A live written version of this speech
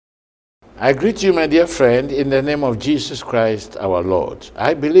I greet you, my dear friend, in the name of Jesus Christ, our Lord.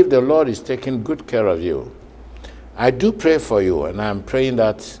 I believe the Lord is taking good care of you. I do pray for you, and I'm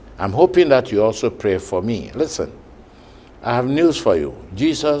hoping that you also pray for me. Listen, I have news for you.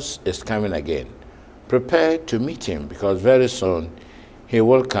 Jesus is coming again. Prepare to meet him, because very soon he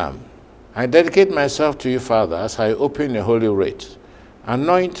will come. I dedicate myself to you, Father, as I open the holy rite.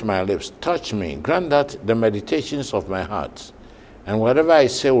 Anoint my lips, touch me, grant that the meditations of my heart and whatever I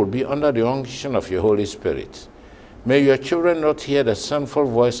say will be under the unction of your Holy Spirit. May your children not hear the sinful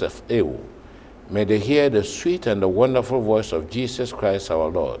voice of evil. May they hear the sweet and the wonderful voice of Jesus Christ our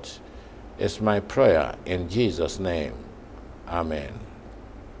Lord. It's my prayer in Jesus' name. Amen.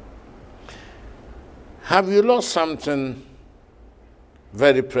 Have you lost something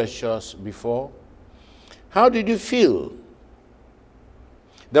very precious before? How did you feel?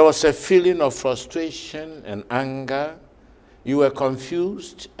 There was a feeling of frustration and anger. You were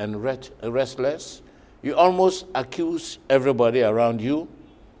confused and restless. You almost accused everybody around you.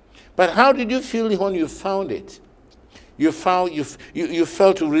 But how did you feel when you found it? You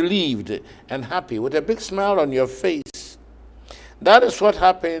felt relieved and happy with a big smile on your face. That is what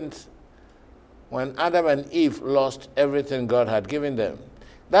happened when Adam and Eve lost everything God had given them.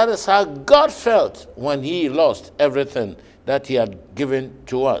 That is how God felt when he lost everything that he had given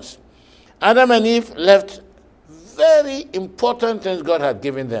to us. Adam and Eve left very important things God had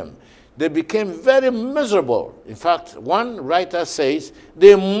given them. They became very miserable. In fact, one writer says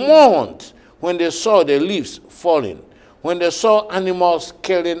they mourned when they saw the leaves falling, when they saw animals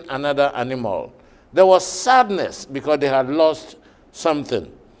killing another animal. There was sadness because they had lost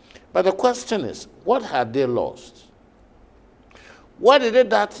something. But the question is, what had they lost? What is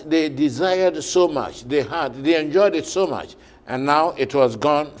it that they desired so much? They enjoyed it so much, and now it was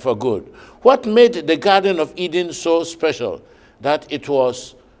gone for good. What made the Garden of Eden so special that it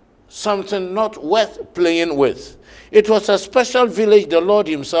was something not worth playing with? It was a special village the Lord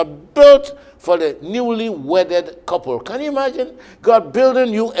himself built for the newly wedded couple. Can you imagine God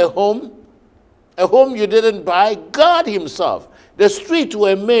building you a home you didn't buy? God himself. The streets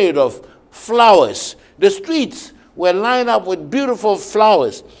were made of flowers. The streets were lined up with beautiful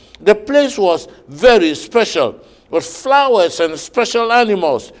flowers. The place was very special, with flowers and special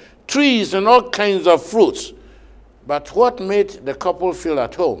animals, trees and all kinds of fruits. But what made the couple feel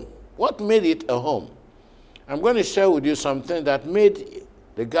at home? What made it a home? I'm going to share with you something that made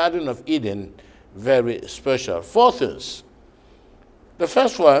the Garden of Eden very special. 4 things. The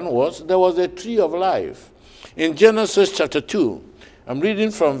first one was there was a tree of life. In Genesis chapter 2, I'm reading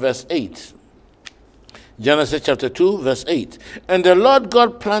from verse 8. Genesis chapter 2, verse 8. And the Lord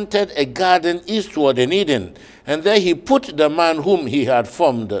God planted a garden eastward in Eden, and there he put the man whom he had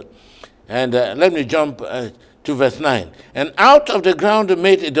formed. And let me jump to verse 9. And out of the ground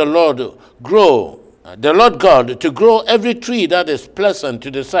made the Lord God to grow every tree that is pleasant to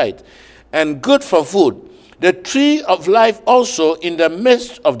the sight and good for food. The tree of life also in the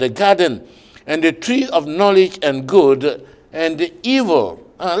midst of the garden, and the tree of knowledge and good and evil.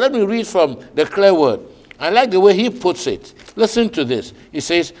 Let me read from the clear word. I like the way he puts it. Listen to this. He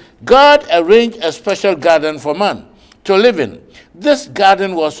says, God arranged a special garden for man to live in. This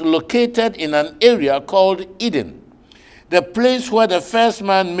garden was located in an area called Eden, the place where the first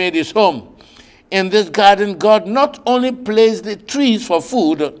man made his home. In this garden, God not only placed the trees for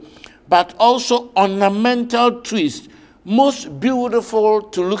food, but also ornamental trees, most beautiful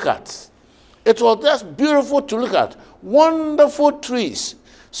to look at. It was just beautiful to look at. Wonderful trees.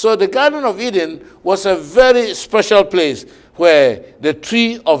 So the Garden of Eden was a very special place where the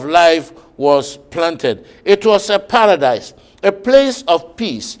tree of life was planted. It was a paradise, a place of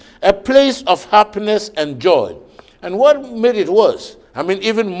peace, a place of happiness and joy. And what made it worse,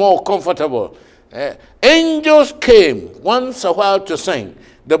 even more comfortable, angels came once a while to sing.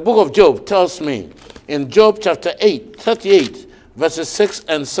 The book of Job tells me in Job chapter 38, verses 6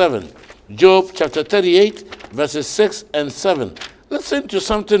 and 7. Job chapter 38, verses 6 and 7. Listen to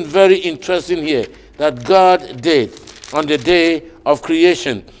something very interesting here that God did on the day of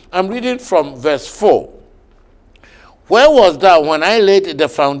creation. I'm reading from verse 4. Where was thou when I laid the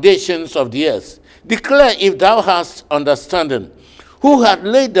foundations of the earth? Declare if thou hast understanding. Who had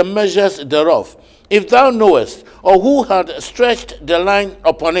laid the measures thereof? If thou knowest, or who had stretched the line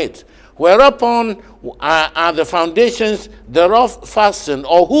upon it? Whereupon are the foundations thereof fastened,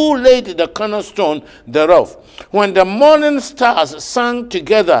 or who laid the cornerstone thereof? When the morning stars sang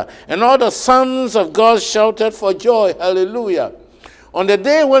together, and all the sons of God shouted for joy, hallelujah. On the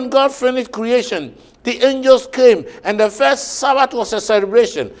day when God finished creation, The angels came, and the first Sabbath was a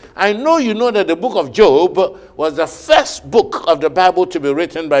celebration. I know you know that the book of Job was the first book of the Bible to be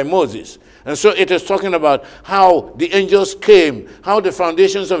written by Moses. And so it is talking about how the angels came, how the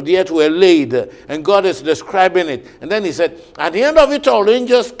foundations of the earth were laid, and God is describing it. And then he said, at the end of it all,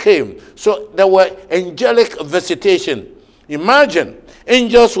 angels came. So there were angelic visitation. Imagine,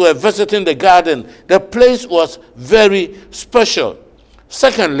 angels were visiting the garden. The place was very special.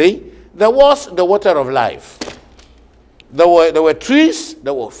 Secondly, there was the water of life. There were trees,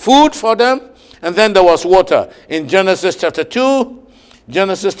 there was food for them, and then there was water. In Genesis chapter 2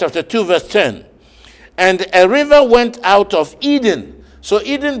 verse 10. And a river went out of Eden. So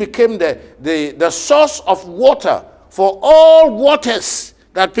Eden became the source of water for all waters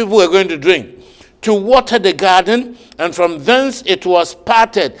that people were going to drink, to water the garden, and from thence it was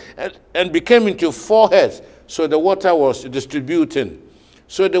parted and became into 4 heads. So the water was distributing.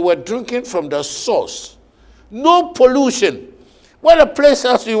 So they were drinking from the source. No pollution. What a place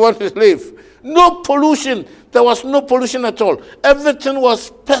else you want to live. No pollution. There was no pollution at all. Everything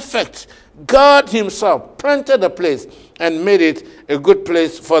was perfect. God himself planted the place and made it a good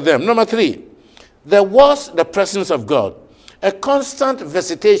place for them. Number 3, there was the presence of God, a constant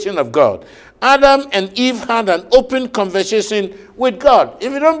visitation of God. Adam and Eve had an open conversation with God.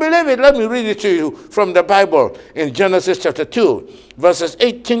 If you don't believe it, let me read it to you from the Bible in Genesis chapter 2, verses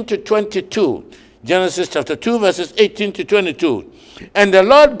 18 to 22. Genesis chapter 2, verses 18 to 22. And the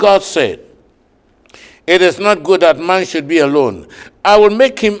Lord God said, it is not good that man should be alone. I will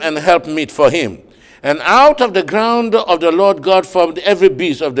make him an helpmeet for him. And out of the ground of the Lord God formed every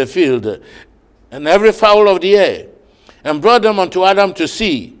beast of the field and every fowl of the air, and brought them unto Adam to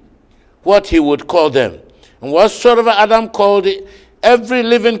see what he would call them. And whatsoever Adam called every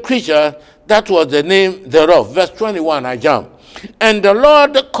living creature, that was the name thereof. Verse 21, I jump. And the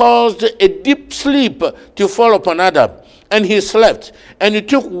Lord caused a deep sleep to fall upon Adam, and he slept. And he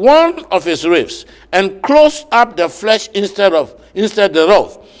took one of his ribs and closed up the flesh instead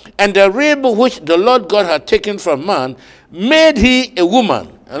thereof. And the rib which the Lord God had taken from man made he a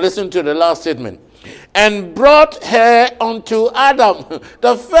woman. And listen to the last statement. And brought her unto Adam.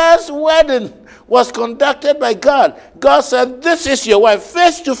 The first wedding was conducted by God. God said, this is your wife,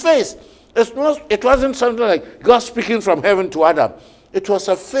 face to face. It wasn't something like God speaking from heaven to Adam. It was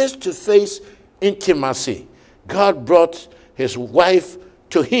a face-to-face intimacy. God brought his wife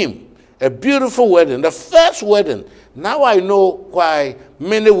to him. A beautiful wedding, the first wedding. Now I know why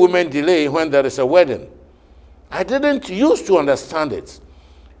many women delay when there is a wedding. I didn't used to understand it.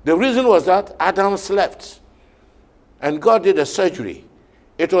 The reason was that Adam slept, and God did a surgery.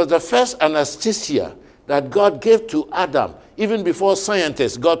 It was the first anesthesia that God gave to Adam, even before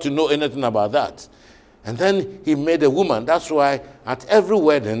scientists got to know anything about that. And then he made a woman. That's why at every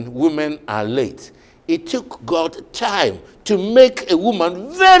wedding, women are late. It took God time to make a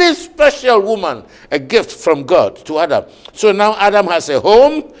woman, very special woman, a gift from God to Adam. So now Adam has a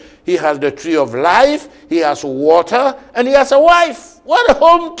home, he has the tree of life, he has water, and he has a wife. What a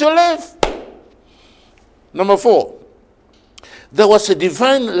home to live. Number 4, there was a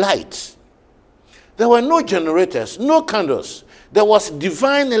divine light. There were no generators, no candles. There was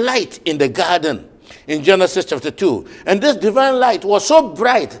divine light in the garden in Genesis chapter 2. And this divine light was so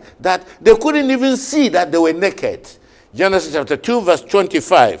bright that they couldn't even see that they were naked. Genesis chapter 2, verse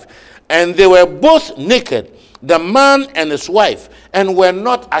 25. And they were both naked, the man and his wife, and were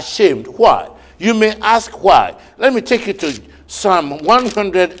not ashamed. Why? You may ask why. Let me take you to Psalm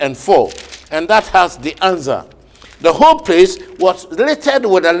 104, and that has the answer. The whole place was lit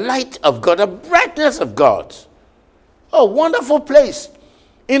with the light of God, the brightness of God. Oh, wonderful place.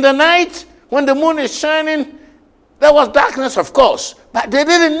 In the night, when the moon is shining, there was darkness, of course, but they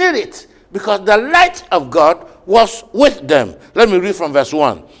didn't need it because the light of God was with them. Let me read from verse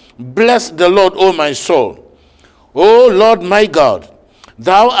 1. Bless the Lord, O my soul. O Lord my God,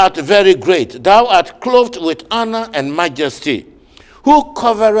 thou art very great. Thou art clothed with honor and majesty, who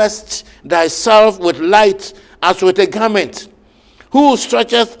coverest thyself with light as with a garment, who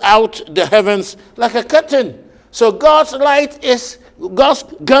stretcheth out the heavens like a curtain. So God's garment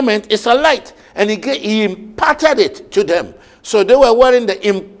is a light, and he imparted it to them. So they were wearing the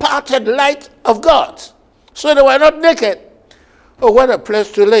imparted light of God. So they were not naked. Oh, what a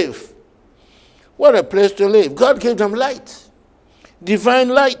place to live. What a place to live. God gave them light, divine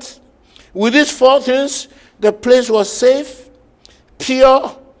light. With these 4 things, the place was safe,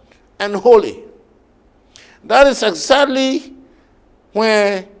 pure, and holy. That is exactly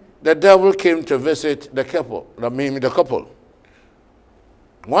where the devil came to visit the couple.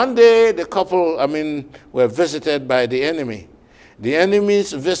 One day, the couple, were visited by the enemy. The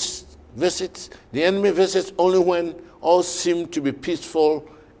enemy's visits. The enemy visits only when all seem to be peaceful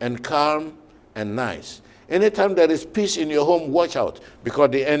and calm and nice. Anytime there is peace in your home, watch out,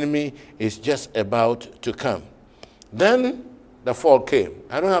 because the enemy is just about to come. Then the fall came.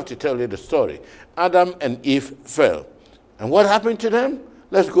 I don't have to tell you the story. Adam and Eve fell. And what happened to them?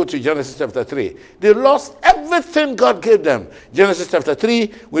 Let's go to Genesis chapter 3. They lost everything God gave them. Genesis chapter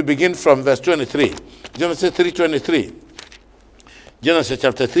 3, we begin from verse 23. Genesis 3:23. Genesis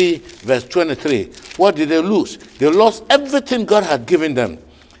chapter 3, verse 23. What did they lose? They lost everything God had given them.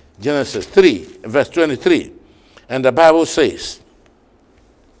 Genesis 3, verse 23. And the Bible says,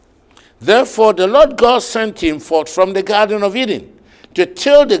 "Therefore the Lord God sent him forth from the Garden of Eden to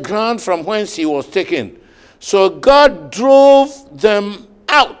till the ground from whence he was taken. So God drove them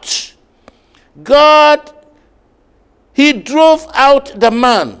out." He drove out the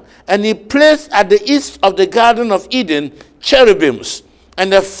man, and he placed at the east of the Garden of Eden cherubims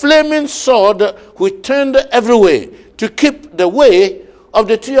and a flaming sword which turned every way to keep the way of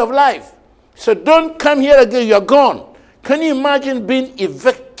the tree of life. So don't come here again, you're gone. Can you imagine being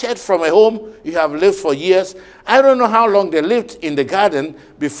evicted from a home you have lived for years? I don't know how long they lived in the garden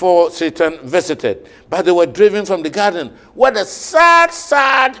before Satan visited, but they were driven from the garden. What a sad,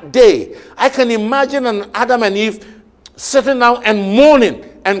 sad day. I can imagine Adam and Eve sitting down and mourning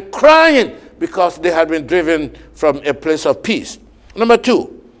and crying because they had been driven from a place of peace. Number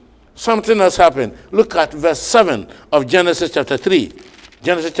 2, something has happened. Look at verse 7 of Genesis chapter 3.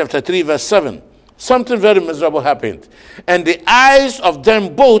 Genesis chapter 3, verse 7. Something very miserable happened. And the eyes of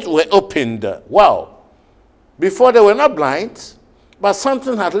them both were opened. Wow. Before they were not blind, but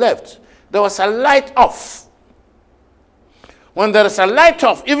something had left. There was a light off. When there is a light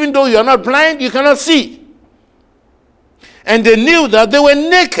off, even though you are not blind, you cannot see. And they knew that they were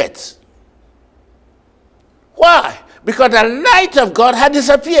naked. Why? Because the light of God had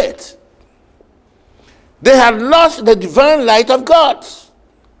disappeared. They had lost the divine light of God.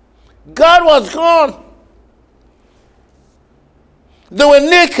 God was gone. They were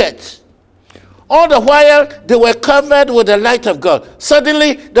naked. All the while, they were covered with the light of God.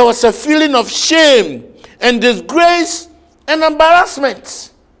 Suddenly, there was a feeling of shame and disgrace and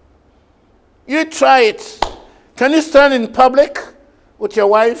embarrassment. You try it. Can you stand in public with your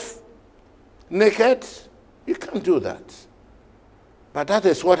wife naked? You can't do that. But that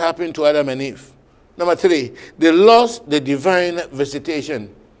is what happened to Adam and Eve. Number 3, they lost the divine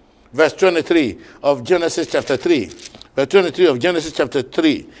visitation. Verse 23 of Genesis chapter 3. Verse 23 of Genesis chapter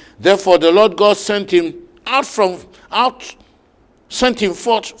 3. "Therefore the Lord God sent him sent him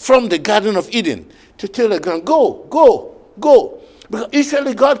forth from the Garden of Eden to tell the ground, go. Because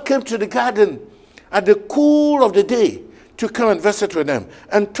usually God came to the garden at the cool of the day to come and visit with them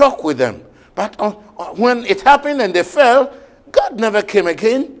and talk with them. But when it happened and they fell, God never came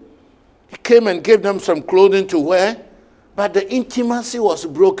again. He came and gave them some clothing to wear, but the intimacy was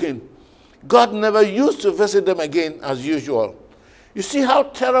broken. God never used to visit them again as usual. You see how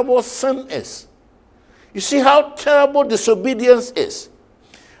terrible sin is. You see how terrible disobedience is.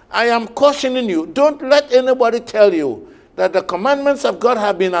 I am cautioning you, don't let anybody tell you that the commandments of God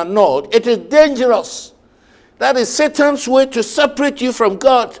have been annulled. It is dangerous. That is Satan's way to separate you from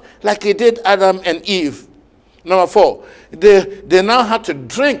God, like he did Adam and Eve. Number 4, they now had to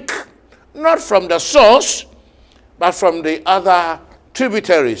drink, not from the source, but from the other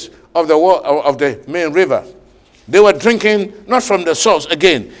tributaries of the main river. They were drinking not from the source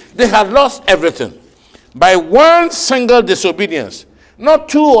again. They had lost everything. By one single disobedience, not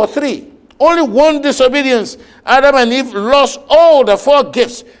 2 or 3, only one disobedience, Adam and Eve lost all the 4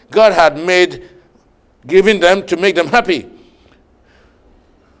 gifts God had given them to make them happy.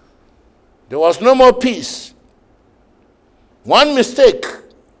 There was no more peace. One mistake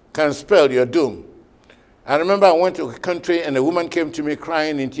can spell your doom. I remember I went to a country and a woman came to me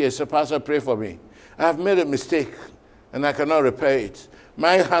crying in tears, said, "Pastor, pray for me. I have made a mistake and I cannot repair it.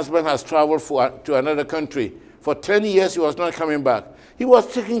 My husband has traveled to another country. For 10 years he was not coming back. He was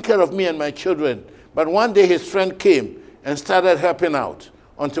taking care of me and my children. But one day his friend came and started helping out.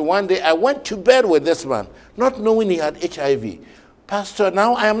 Until one day I went to bed with this man, not knowing he had HIV. Pastor,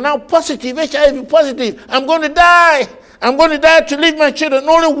 now I am now positive, HIV positive. I'm going to die. I'm going to die to leave my children.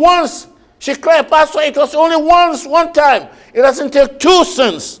 Only once. She cried, "Pastor, it was only once, one time. It doesn't take 2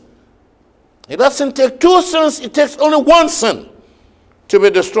 sins. It doesn't take 2 sins. It takes only 1 sin to be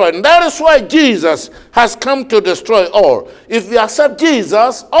destroyed." And that is why Jesus has come to destroy all. If you accept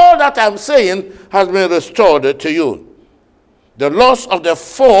Jesus, all that I'm saying has been restored to you. The loss of the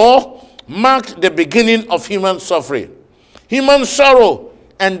 4 marked the beginning of human suffering, human sorrow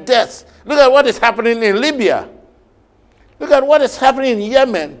and death. Look at what is happening in Libya. Look at what is happening in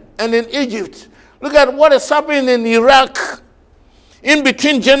Yemen. and in Egypt. Look at what is happening in Iraq. In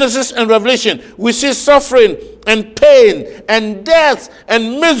between Genesis and Revelation, we see suffering and pain and death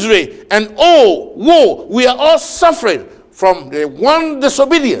and misery and woe. We are all suffering from the one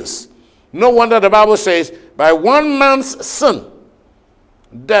disobedience. No wonder the Bible says, by one man's sin,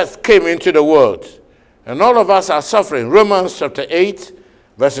 death came into the world. And all of us are suffering. Romans chapter 8,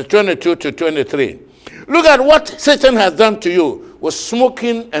 verses 22 to 23. Look at what Satan has done to you with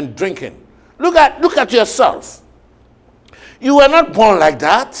smoking and drinking. Look at yourself. You were not born like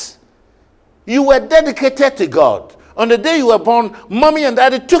that. You were dedicated to God. On the day you were born, mommy and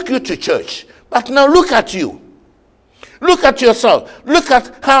daddy took you to church. But now look at you. Look at yourself. Look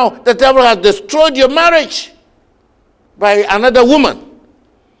at how the devil has destroyed your marriage by another woman.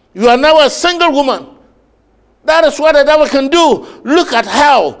 You are now a single woman. That is what the devil can do. Look at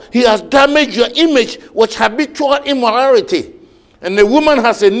how he has damaged your image with habitual immorality. And the woman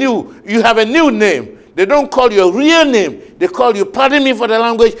you have a new name. They don't call you a real name. They call you, pardon me for the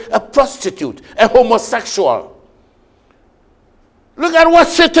language, a prostitute, a homosexual. Look at what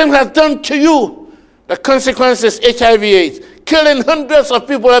Satan has done to you. The consequence is HIV/AIDS, killing hundreds of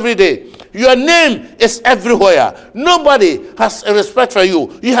people every day. Your name is everywhere. Nobody has a respect for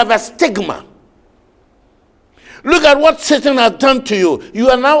you. You have a stigma. Look at what Satan has done to you. You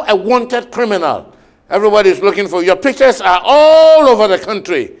are now a wanted criminal. Everybody is looking for you. Your pictures are all over the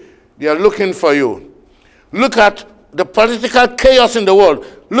country. They are looking for you. Look at the political chaos in the world.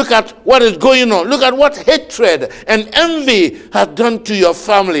 Look at what is going on. Look at what hatred and envy has done to your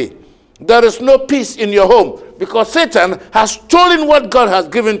family. There is no peace in your home because Satan has stolen what God has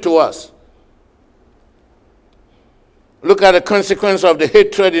given to us. Look at the consequence of the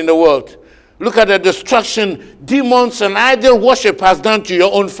hatred in the world. Look at the destruction demons and idol worship has done to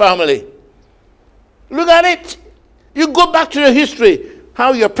your own family. Look at it. You go back to your history.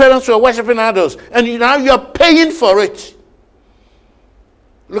 How your parents were worshiping idols, and now you're paying for it.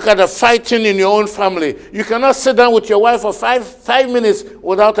 Look at the fighting in your own family. You cannot sit down with your wife for five minutes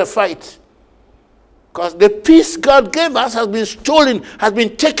without a fight. Because the peace God gave us has been stolen, has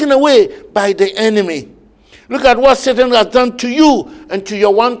been taken away by the enemy. Look at what Satan has done to you and to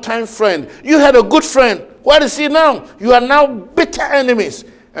your one-time friend. You had a good friend. What is he now? You are now bitter enemies,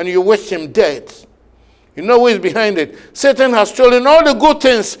 and you wish him dead. You know who is behind it. Satan has stolen all the good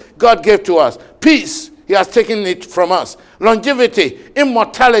things God gave to us. Peace, he has taken it from us. Longevity,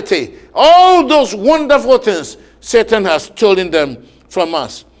 immortality, all those wonderful things, Satan has stolen them from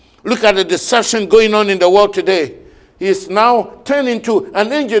us. Look at the deception going on in the world today. He is now turned into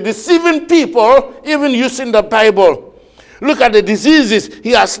an angel, deceiving people, even using the Bible. Look at the diseases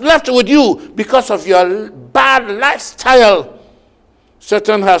he has left with you because of your bad lifestyle.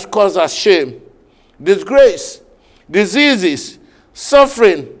 Satan has caused us shame, disgrace, diseases,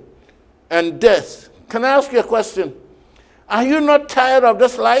 suffering, and death. Can I ask you a question? Are you not tired of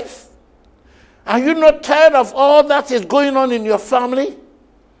this life? Are you not tired of all that is going on in your family?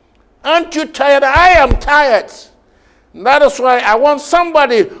 Aren't you tired? I am tired. That is why I want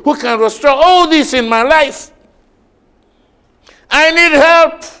somebody who can restore all this in my life. I need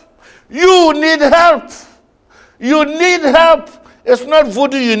help. You need help. You need help. It's not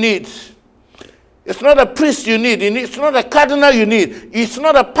voodoo you need. It's not a priest you need. It's not a cardinal you need. It's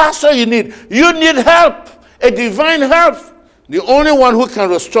not a pastor you need. You need help, a divine help. The only one who can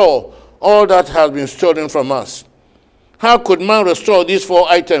restore all that has been stolen from us. How could man restore these 4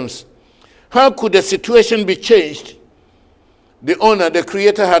 items? How could the situation be changed? The owner, the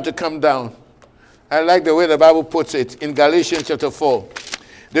creator, had to come down. I like the way the Bible puts it in Galatians chapter 4.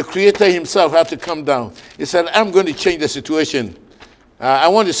 The creator himself had to come down. He said, I'm going to change the situation. I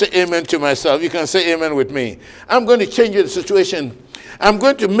want to say amen to myself. You can say amen with me. I'm going to change the situation. I'm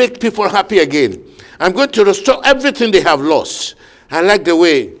going to make people happy again. I'm going to restore everything they have lost. I like the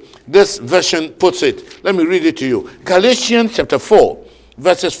way this version puts it. Let me read it to you. Galatians chapter 4,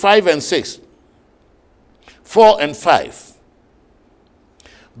 verses 5 and 6. 4 and 5.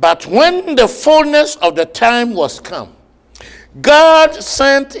 But when the fullness of the time was come, God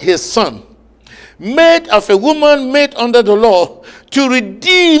sent his Son, made of a woman made under the law, to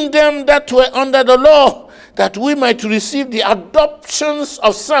redeem them that were under the law, that we might receive the adoptions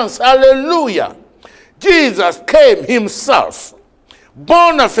of sons. Hallelujah. Jesus came himself,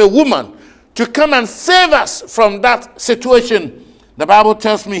 born of a woman, to come and save us from that situation. The Bible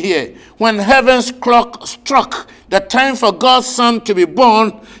tells me here, when heaven's clock struck the time for God's Son to be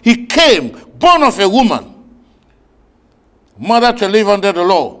born, he came, born of a woman, mother to live under the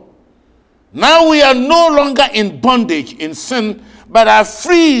law. Now we are no longer in bondage in sin, but are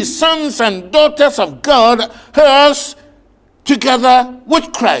free sons and daughters of God, hers together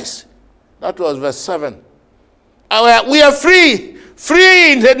with Christ. That was verse 7. We are free.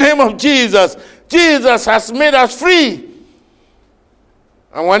 Free in the name of Jesus. Jesus has made us free.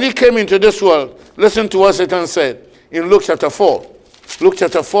 And when he came into this world, listen to what Satan said in Luke chapter 4. Luke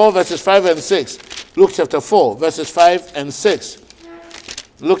chapter 4, verses 5 and 6. Luke chapter 4, verses 5 and 6.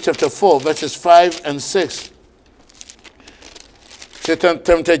 Luke chapter 4, verses 5 and 6. Satan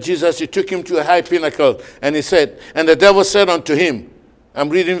tempted Jesus. He took him to a high pinnacle. And he said, and the devil said unto him, I'm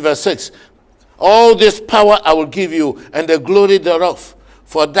reading verse 6, all this power I will give you, and the glory thereof.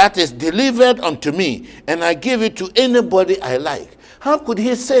 For that is delivered unto me, and I give it to anybody I like. How could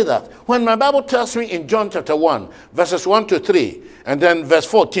he say that? When my Bible tells me in John chapter 1, verses 1 to 3, and then verse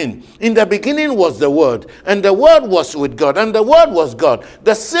 14, in the beginning was the Word, and the Word was with God, and the Word was God.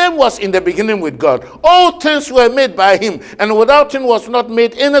 The same was in the beginning with God. All things were made by him, and without him was not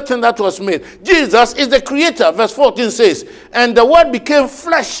made anything that was made. Jesus is the creator, verse 14 says, and the Word became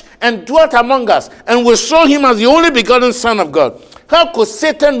flesh and dwelt among us, and we saw him as the only begotten Son of God. How could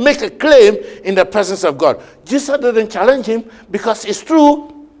Satan make a claim in the presence of God? Jesus didn't challenge him because it's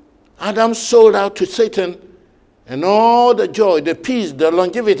true. Adam sold out to Satan, and all the joy, the peace, the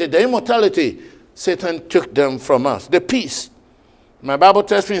longevity, the immortality, Satan took them from us. The peace. My Bible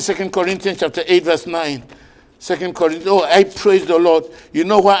tells me in 2 Corinthians chapter 8, verse 9. 2 Corinthians, oh, I praise the Lord. You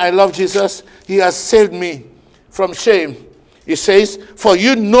know why I love Jesus? He has saved me from shame. He says, for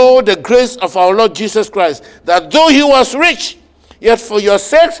you know the grace of our Lord Jesus Christ, that though he was rich, yet for your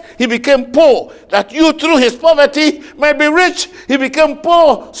sakes he became poor, that you through his poverty might be rich. He became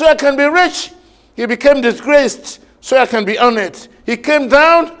poor so I can be rich. He became disgraced so I can be honored. He came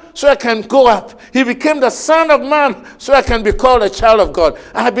down so I can go up. He became the Son of Man so I can be called a child of God.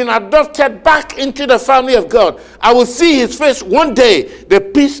 I have been adopted back into the family of God. I will see his face one day. The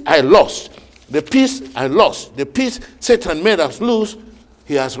peace I lost, the peace I lost, the peace Satan made us lose,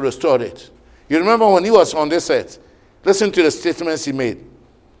 he has restored it. You remember when he was on this earth? Listen to the statements he made.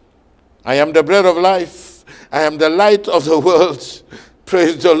 I am the bread of life. I am the light of the world.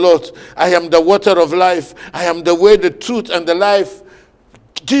 Praise the Lord. I am the water of life. I am the way, the truth, and the life.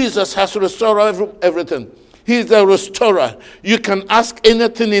 Jesus has restored everything. He is the restorer. You can ask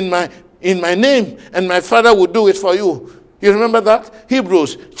anything in my name, and my Father will do it for you. You remember that?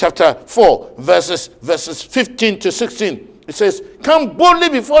 Hebrews chapter 4, verses 15 to 16. It says, come boldly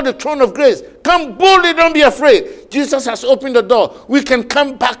before the throne of grace. Come boldly, don't be afraid. Jesus has opened the door. We can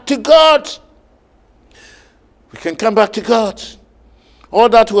come back to God. We can come back to God. All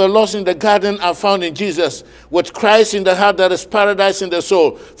that were lost in the garden are found in Jesus. With Christ in the heart, there is paradise in the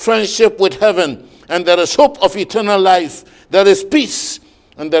soul, friendship with heaven, and there is hope of eternal life. There is peace,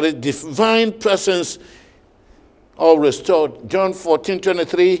 and there is divine presence, all restored. John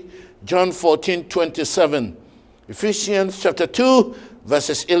 14:23, John 14:27. Ephesians chapter 2,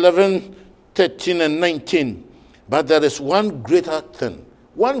 verses 11, 13, and 19. But there is one greater thing.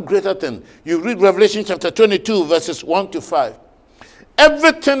 One greater thing. You read Revelation chapter 22, verses 1 to 5.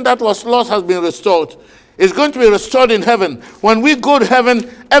 Everything that was lost has been restored. It's going to be restored in heaven. When we go to heaven,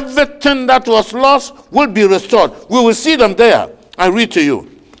 everything that was lost will be restored. We will see them there. I read to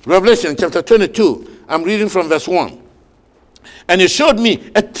you. Revelation chapter 22. I'm reading from verse 1. And he showed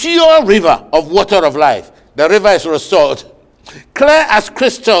me a pure river of water of life. The river is restored, clear as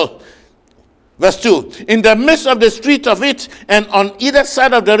crystal. Verse 2, in the midst of the street of it, and on either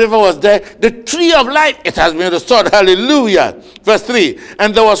side of the river was there the tree of life. It has been restored. Hallelujah. Verse 3,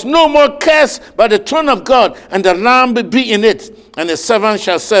 and there was no more curse, but the throne of God and the Lamb be in it, and the servant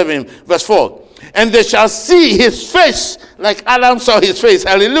shall serve him. Verse 4, and they shall see his face like Adam saw his face.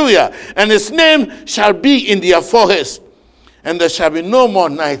 Hallelujah. And his name shall be in their foreheads, and there shall be no more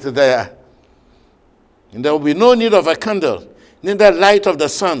night there. And there will be no need of a candle, neither light of the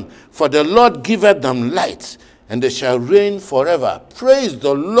sun, for the Lord giveth them light, and they shall reign forever. Praise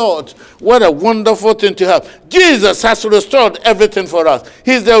the Lord. What a wonderful thing to have. Jesus has restored everything for us.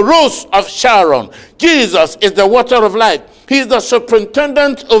 He's the rose of Sharon. Jesus is the water of life. He is the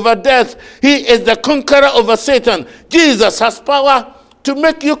superintendent over death. He is the conqueror over Satan. Jesus has power to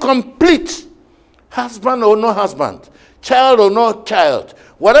make you complete. Husband or no husband, child or no child,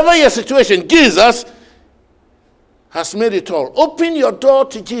 whatever your situation, Jesus has made it all. Open your door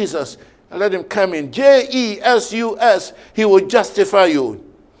to Jesus and let him come in. Jesus, he will justify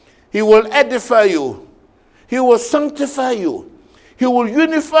you. He will edify you. He will sanctify you. He will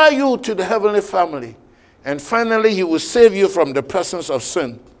unify you to the heavenly family. And finally, he will save you from the presence of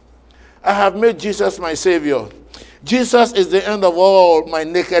sin. I have made Jesus my Savior. Jesus is the end of all my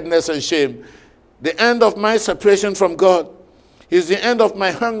nakedness and shame. The end of my separation from God. He is the end of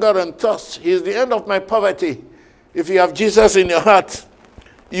my hunger and thirst. He is the end of my poverty. If you have Jesus in your heart,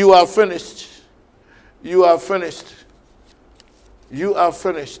 you are finished. You are finished. You are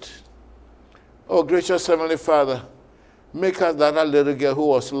finished. Oh, gracious Heavenly Father, make us that little girl who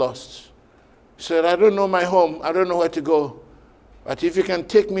was lost. She said, I don't know my home. I don't know where to go. But if you can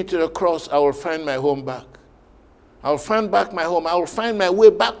take me to the cross, I will find my home back. I will find back my home. I will find my way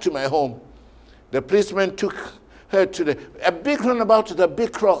back to my home. The policeman took her to a big runabout to the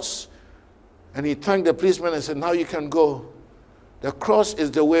big cross. And he thanked the policeman and said, now you can go. The cross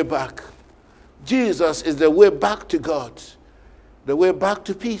is the way back. Jesus is the way back to God. The way back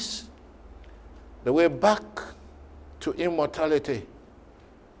to peace. The way back to immortality.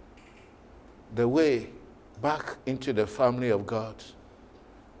 The way back into the family of God.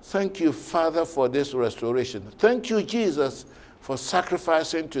 Thank you, Father, for this restoration. Thank you, Jesus, for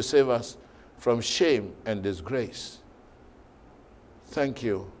sacrificing to save us from shame and disgrace. Thank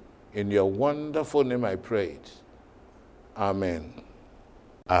you. In your wonderful name I prayed. Amen.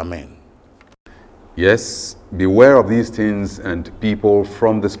 Amen. Yes, beware of these things and people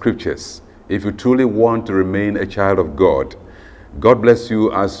from the scriptures. If you truly want to remain a child of God, God bless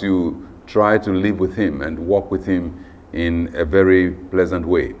you as you try to live with Him and walk with Him in a very pleasant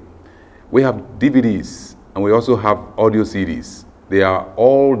way. We have DVDs and we also have audio CDs. They are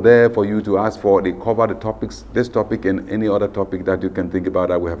all there for you to ask for. They cover the topics, this topic and any other topic that you can think about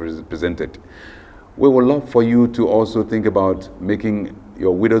that we have presented. We would love for you to also think about making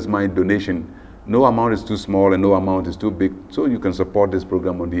your Widow's Mind donation. No amount is too small and no amount is too big, so you can support this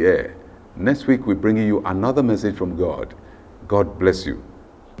program on the air. Next week, we're bringing you another message from God. God bless you.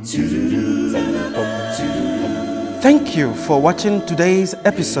 Thank you for watching today's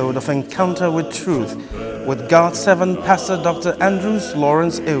episode of Encounter with Truth with God's servant Pastor Dr. Andrews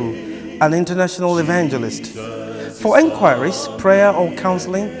Lawrence Ew, an international evangelist. For inquiries, prayer or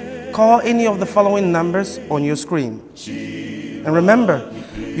counseling, call any of the following numbers on your screen. And remember,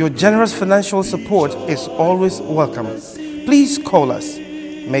 your generous financial support is always welcome. Please call us.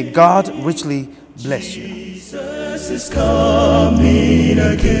 May God richly bless you. Jesus is coming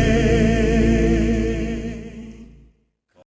again.